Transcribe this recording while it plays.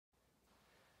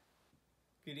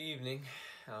Good evening.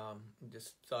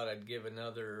 Just thought I'd give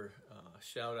another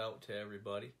shout out to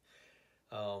everybody.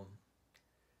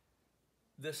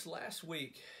 This last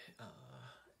week,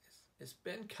 it's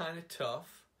been kind of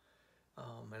tough,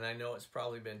 and I know it's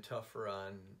probably been tougher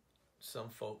on some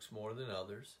folks more than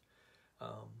others.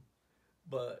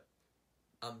 But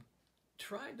I'm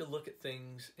trying to look at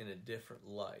things in a different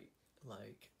light,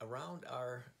 like around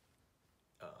our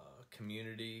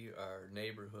community, our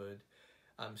neighborhood.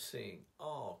 I'm seeing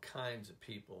all kinds of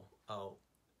people out,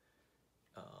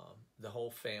 the whole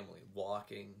family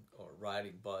walking or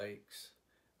riding bikes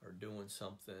or doing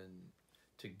something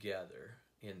together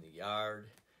in the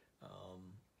yard.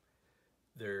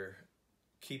 They're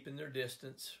keeping their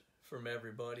distance from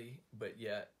everybody, but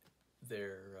yet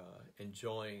they're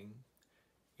enjoying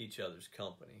each other's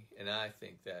company, and I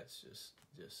think that's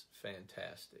just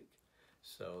fantastic.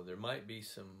 So there might be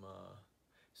some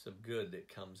good that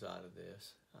comes out of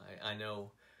this. I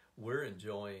know we're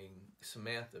enjoying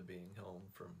Samantha being home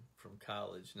from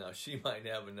college. Now she might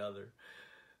have another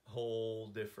whole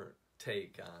different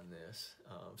take on this.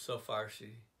 So far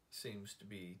she seems to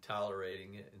be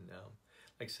tolerating it, and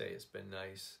like I say, it's been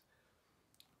nice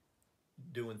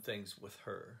doing things with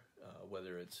her,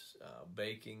 whether it's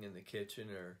baking in the kitchen,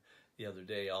 or the other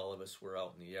day all of us were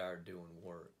out in the yard doing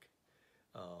work,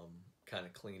 kind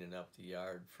of cleaning up the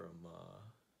yard from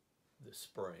the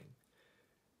spring.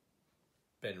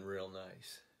 Been real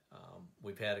nice.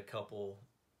 We've had a couple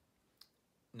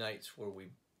nights where we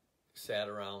sat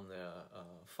around the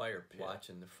fire pit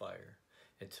watching the fire,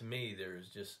 and to me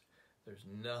there's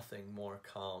nothing more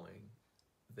calming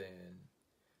than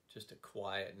just a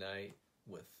quiet night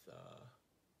with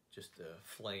just the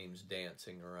flames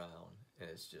dancing around, and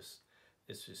it's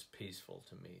just peaceful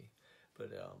to me. But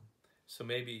so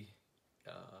maybe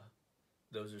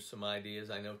those are some ideas.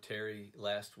 I know Terry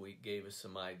last week gave us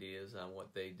some ideas on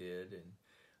what they did, and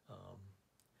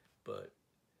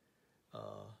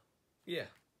yeah,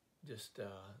 just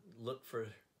look for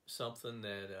something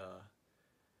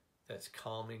that's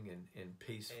calming and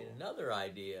peaceful. And another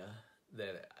idea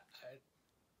that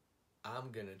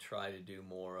I'm going to try to do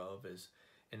more of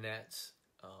and that's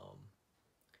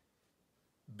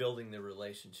building the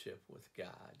relationship with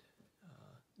God,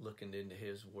 looking into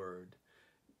His Word.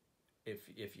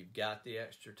 If you've got the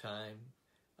extra time,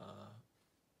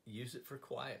 use it for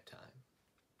quiet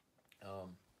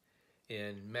time.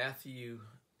 In Matthew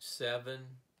 7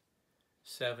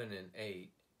 and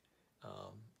 8,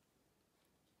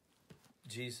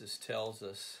 Jesus tells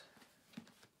us,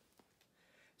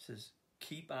 says,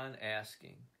 "Keep on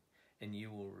asking, and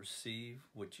you will receive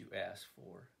what you ask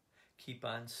for. Keep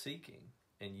on seeking,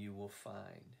 and you will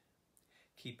find.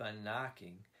 Keep on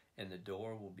knocking, and the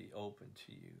door will be open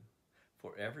to you.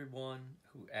 For everyone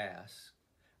who asks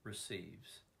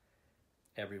receives,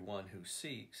 everyone who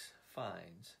seeks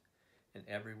finds, and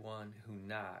everyone who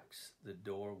knocks, the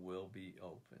door will be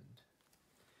opened."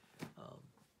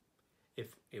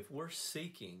 If we're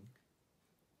seeking,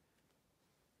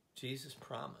 Jesus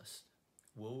promised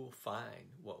we'll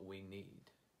find what we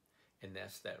need, and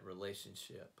that's that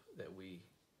relationship that we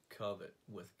covet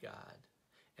with God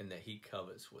and that He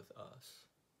covets with us.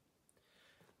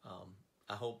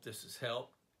 I hope this has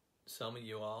helped some of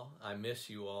you all. I miss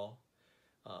you all,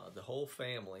 the whole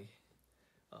family.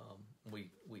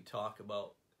 We talk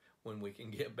about when we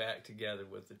can get back together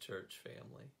with the church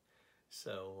family.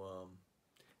 So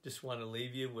just want to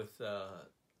leave you with the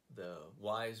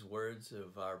wise words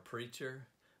of our preacher,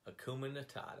 Akuma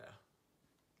Matata.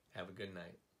 Have a good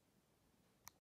night.